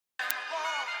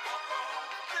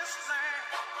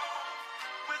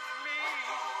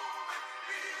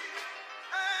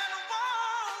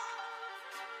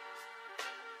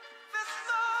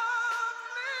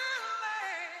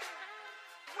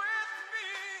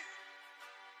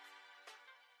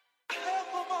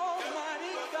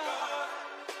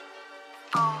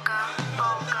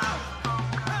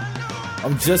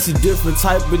I'm just a different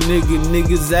type of nigga.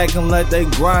 Niggas acting like they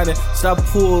grinding. Stop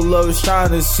pull up,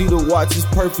 shining. See the watch is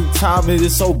perfect timing.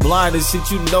 It's so blinding. Shit,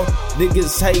 you know,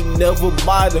 niggas hate, never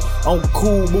minding. I'm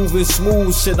cool, moving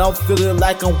smooth. Shit, I'm feeling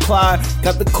like I'm Clyde.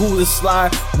 Got the coolest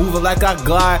slide, moving like I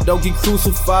glide. Don't get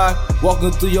crucified.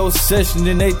 Walking through your session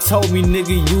and they told me,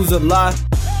 nigga, use a lie.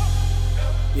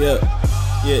 Yeah,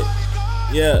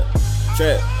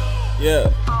 trap,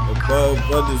 above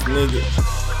brothers, nigga.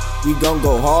 We gon'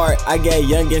 go hard, I got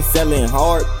youngin' sellin'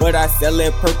 hard, but I sell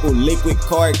that purple liquid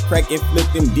card, crack and flip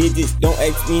them digits. Don't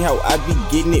ask me how I be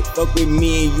getting it, fuck with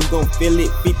me and you gon' feel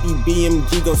it. 50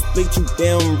 BMG gon' split you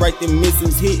down, right the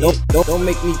missiles hit. Don't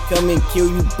make me come and kill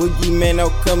you, boogie man,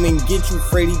 I'll come and get you.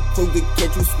 Freddy Krueger,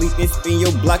 catch you sleeping, spin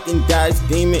your block and dodge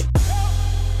demon.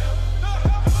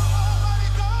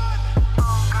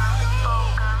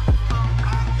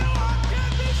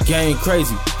 Game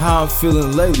crazy, how I'm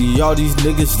feeling lately, all these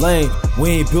niggas lame. We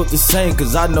ain't built the same,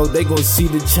 cause I know they gon' see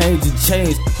the change and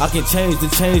change. I can change the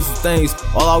things,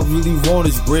 all I really want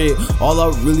is bread. All I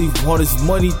really want is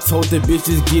money, told that bitch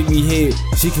just give me head.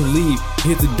 She can leave,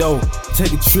 hit the door,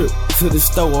 take a trip to the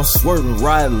store. I'm swerving,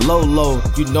 riding low,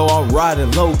 you know I'm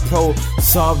riding low pro.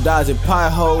 So I'm dodging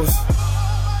potholes.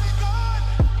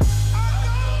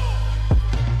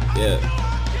 Yeah,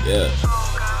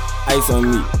 ice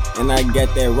on me. And I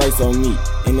got that rice on me.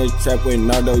 In the trap with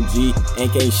Nardo G.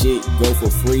 And can't shit go for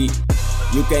free.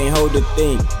 You can't hold a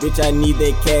thing, bitch, I need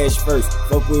that cash first.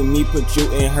 Fuck with me, put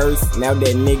you in hearse. Now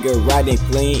that nigga riding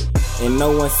clean. And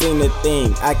no one seen a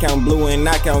thing. I count blue and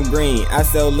I count green. I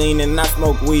sell lean and I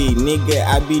smoke weed. Nigga,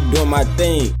 I be doing my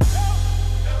thing.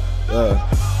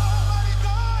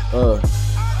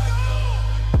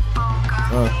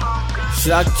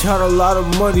 Shit, I count a lot of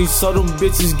money, so them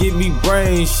bitches give me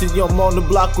brains. Shit, yo, I'm on the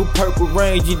block with purple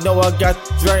rain, you know I got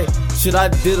the drink. Shit, I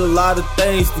did a lot of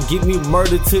things to get me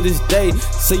murdered to this day.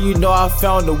 So you know I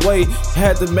found a way,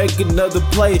 had to make another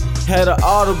play. Had an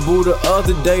audible the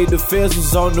other day, the feds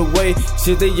was on the way.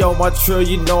 Shit, they on my trail,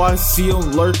 you know I see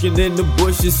them lurking in the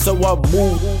bushes, so I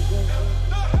move.